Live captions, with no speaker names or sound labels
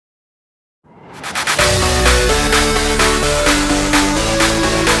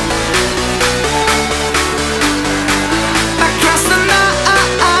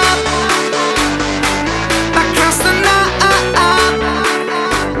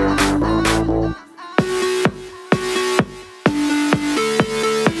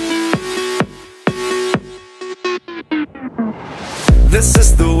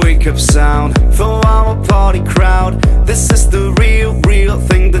wake up sound for our party crowd. This is the real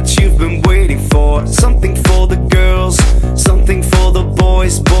thing that you've been waiting for. Something for the girls, something for the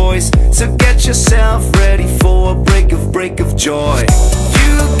boys. So get yourself ready for a break of joy.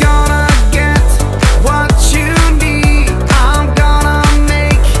 You're gonna get what you need. I'm gonna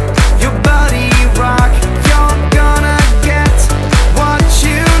make your body rock. You're gonna get what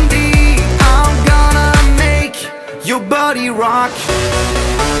you need. I'm gonna make your body rock.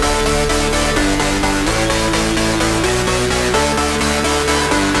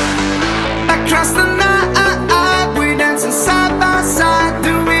 Across the night, we dancing side by side,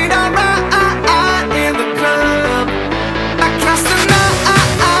 doing alright in the club. Across the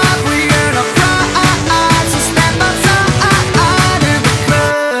night, we earn a prize, so stand by side in the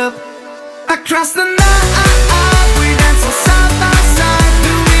club. Across the night, we dancing side by side,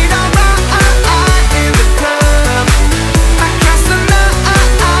 doing alright in the club. Across the night,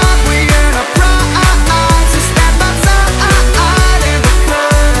 we earn a prize, so stand by side in the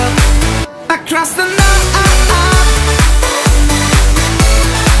club. Across the night,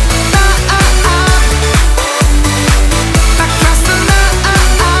 across the night,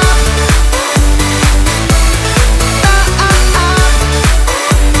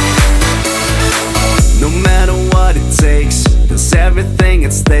 no matter what it takes, there's everything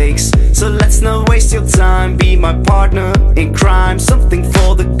at stakes. So let's not waste your time, be my partner in crime. Something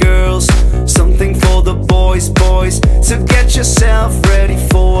for the girls, something for the boys. So get yourself ready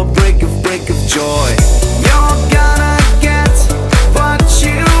for a break of joy. You're gonna get what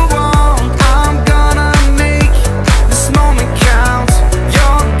you want. I'm gonna make this moment count.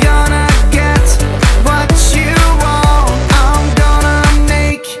 You're gonna get what you want. I'm gonna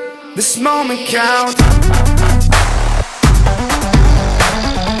make this moment count.